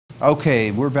Okay,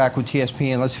 we're back with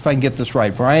TSPN. Let's see if I can get this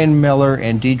right. Brian Miller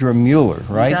and Deidra Mueller,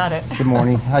 right? You got it. Good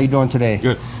morning. How you doing today?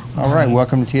 Good. All right,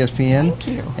 welcome to TSPN. Thank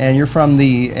you. And you're from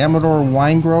the Amador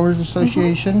Wine Growers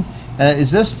Association. Is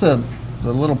this the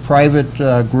little private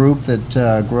group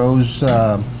that grows,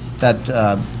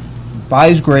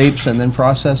 buys grapes and then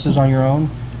processes on your own?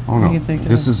 Oh no,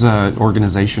 this is an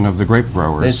organization of the grape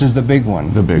growers. This is the big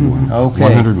one. The big one. Okay.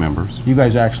 100 members. You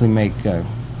guys actually make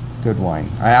good wine.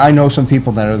 I know some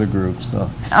people in that other group. So.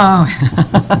 Oh.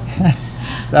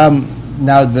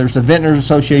 Now there's the Vintners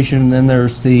Association, and then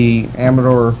there's the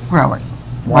Amador Growers.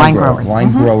 Wine Growers.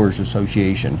 Wine Growers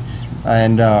Association.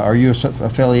 And are you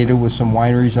affiliated with some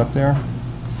wineries up there?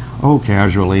 Oh,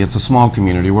 casually. It's a small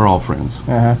community. We're all friends.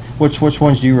 Which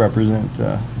ones do you represent?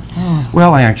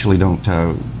 Well, I actually don't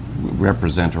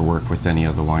represent or work with any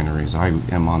of the wineries. I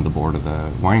am on the board of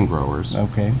the wine growers.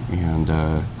 Okay.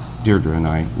 And Deirdre and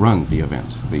I run the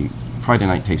events, the Friday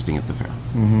night tasting at the fair.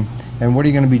 And what are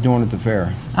you going to be doing at the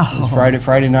fair? Oh. Is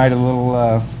Friday night a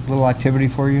little activity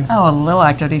for you? Oh, a little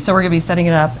activity. So we're going to be setting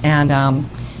it up, and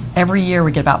every year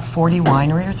we get about 40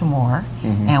 wineries or more,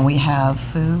 and we have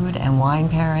food and wine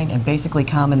pairing, and basically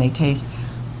come and they taste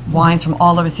wines from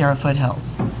all over Sierra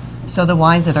foothills. So the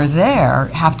wines that are there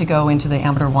have to go into the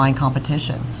Amador wine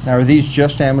competition. Now, are these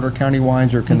just Amador County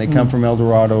wines, or can they come from El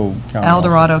Dorado County? El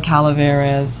Dorado,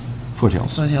 Calaveras,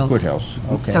 Foothills. Foothills,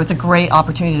 okay. So it's a great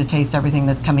opportunity to taste everything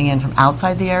that's coming in from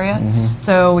outside the area.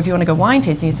 So if you want to go wine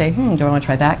tasting, you say, do I want to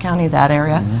try that county, that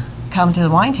area? Come to the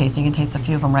wine tasting and taste a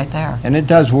few of them right there. And it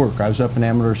does work. I was up in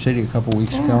Amador City a couple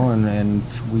weeks ago, and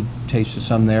we tasted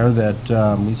some there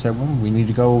that we said, well, we need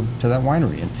to go to that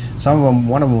winery. And some of them,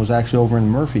 one of them was actually over in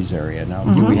Murphy's area. Now,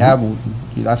 do we have,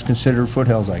 that's considered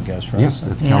foothills, I guess, right? Yes,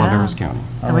 that's Calaveras County.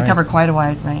 So we cover quite a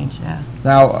wide range,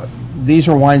 Now, these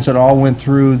are wines that all went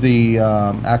through the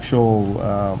actual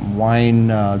wine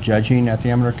judging at the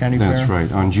Amador County Fair? That's right.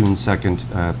 On June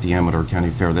 2nd at the Amador County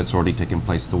Fair, that's already taken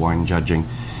place, the wine judging.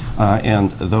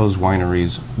 And those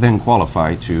wineries then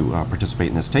qualify to participate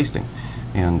in this tasting.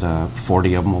 And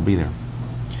 40 of them will be there.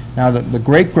 Now, the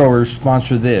grape growers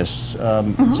sponsor this.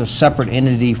 It's a separate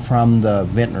entity from the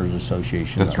Vintners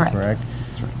Association, That's correct. correct?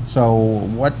 That's right. So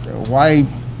why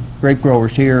grape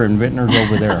growers here and Vintners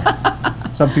over there?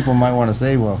 Some people might want to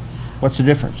say, well, what's the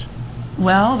difference?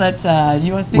 Well, that's,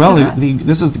 you want to speak Well, to that?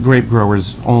 this is the Grape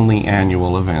Growers' only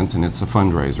annual event, and it's a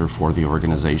fundraiser for the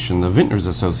organization. The Vintners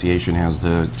Association has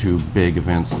the two big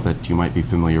events that you might be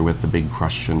familiar with, the Big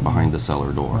Crush and Behind the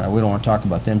Cellar Door. We don't want to talk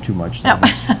about them too much. No.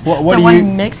 What so do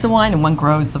one makes the wine and one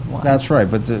grows the wine. That's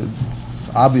right, but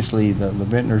obviously the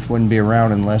Vintners wouldn't be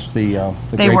around unless the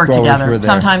they grape work growers together. were there.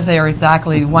 Sometimes they are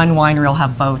exactly, one winery will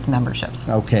have both memberships.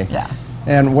 Okay. Yeah.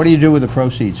 And what do you do with the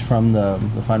proceeds from the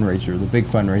fundraiser, the big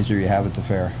fundraiser you have at the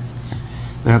fair?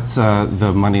 That's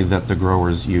the money that the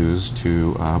growers use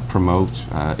to promote,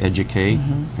 educate,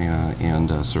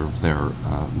 and serve their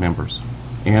members.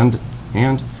 And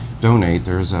donate.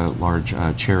 There's a large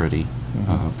charity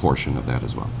portion of that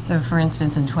as well. So for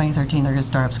instance, in 2013, they're going to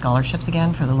start up scholarships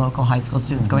again for the local high school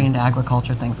students going into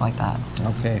agriculture, things like that.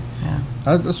 Okay. Yeah.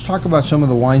 Let's talk about some of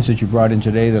the wines that you brought in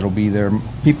today that'll be there.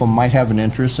 People might have an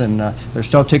interest, and there's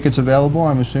still tickets available,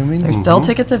 I'm assuming? There's still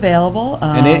tickets available.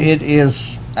 And it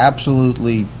is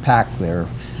absolutely packed there,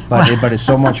 but it's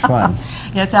so much fun.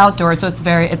 Yeah, it's outdoors, so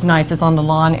it's nice. It's on the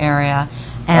lawn area.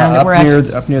 And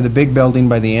up near the big building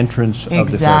by the entrance of the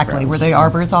fairgrounds. Exactly, where the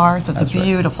arbors are, so it's That's a right.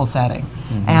 beautiful setting.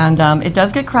 And it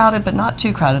does get crowded, but not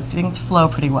too crowded. Things flow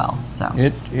pretty well. So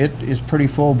It is pretty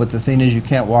full, but the thing is you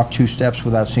can't walk 2 steps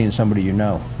without seeing somebody you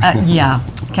know. yeah,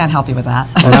 can't help you with that.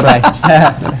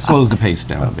 That slows the pace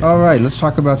down a bit. All right, let's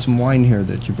talk about some wine here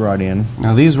that you brought in.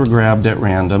 Now, these were grabbed at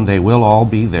random. They will all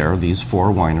be there, these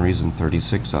 4 wineries and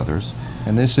 36 others.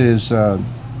 And this is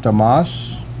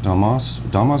Damas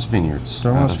Vineyards. Damas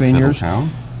out of Vineyards. Fiddletown.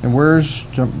 And where's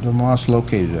Damas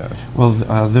located at? Well,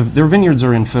 their vineyards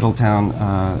are in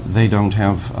Fiddletown. They don't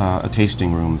have a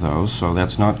tasting room, though, so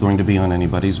that's not going to be on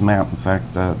anybody's map. In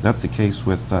fact, that's the case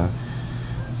with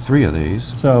 3 of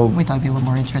these. So We thought it'd be a little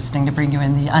more interesting to bring you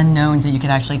in the unknowns that you could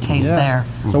actually taste there.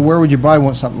 So where would you buy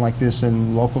something like this,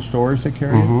 in local stores that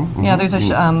carry it? Yeah, there's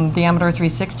the Amador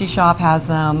 360 shop has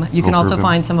them. You can also Pokerville.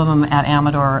 find some of them at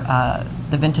Amador,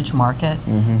 the Vintage Market,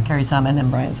 carry some, and then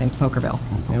Brian saying Pokerville.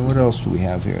 And what else do we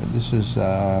have here? This is,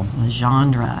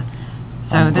 Legendre.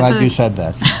 So I'm this glad is you said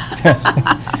that.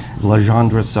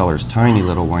 Legendre Cellars, tiny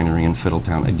little winery in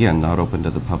Fiddletown. Again, not open to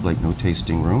the public, no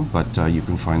tasting room, but you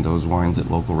can find those wines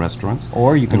at local restaurants.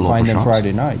 Or you can and local find them shops.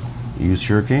 Friday night. You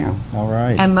sure can. All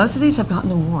right. And most of these have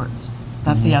gotten awards.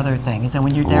 That's the other thing, is that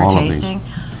when you're there All of these. tasting,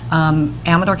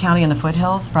 Amador County in the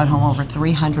foothills brought home over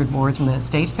 300 boards from the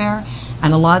state fair,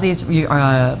 and a lot of these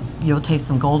you'll taste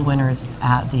some gold winners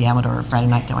at the Amador Friday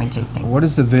night wine tasting. What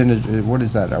is the vintage? What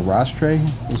is that? A Rostre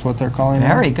is what they're calling it?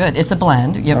 Very good. It's a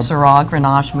blend. You have Syrah,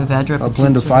 Grenache, Mourvedre. A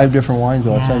blend of 5 different wines.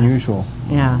 Oh, Yeah. it's unusual.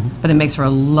 Yeah, but it makes for a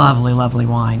lovely, lovely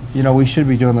wine. You know, we should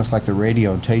be doing this like the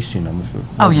radio and tasting them if it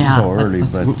Oh, wasn't yeah. so early.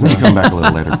 That's- But We come back a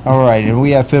little later. all right, and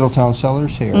we have Fiddletown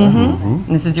Cellars here. And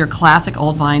this is your classic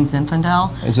old vine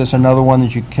Zinfandel. Is this another one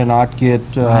that you cannot get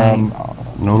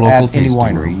No local at any tasting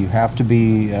winery? room. You have to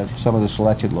be at some of the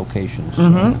selected locations.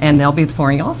 And they'll be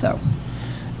pouring also.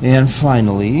 And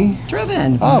finally,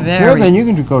 Driven. oh, Very- Driven. You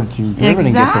can go to Driven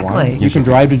and get the wine. Exactly. You can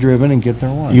drive to Driven and get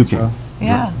their wine. You can.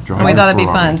 Yeah, Drive and we a thought it'd be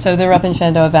Ferrari. fun. So they're up in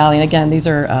Shenandoah Valley, and again, these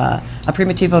are a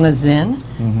Primitivo and a Zin,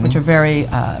 which are very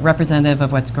representative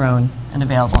of what's grown and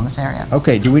available in this area.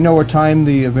 Okay, do we know what time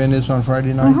the event is on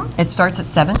Friday night? It starts at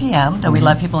 7 p.m., though we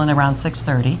let people in around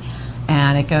 6:30,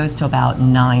 and it goes to about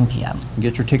 9 p.m.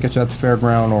 Get your tickets at the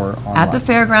fairground or online? At the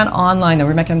fairground online, though,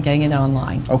 we recommend getting it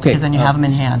online. Okay, Because then you have them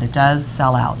in hand. It does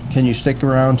sell out. Can you stick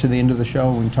around to the end of the show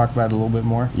and we can talk about it a little bit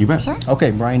more? You bet. Sure.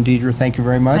 Okay, Brian, Deidra, thank you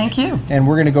very much. Thank you. And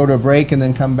we're going to go to a break and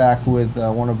then come back with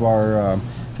one of our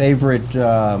favorite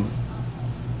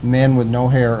men with no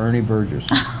hair, Ernie Burgess.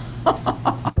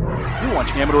 You're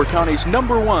watching Amador County's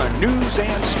 #1 news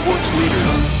and sports leader,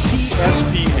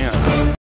 TSPN.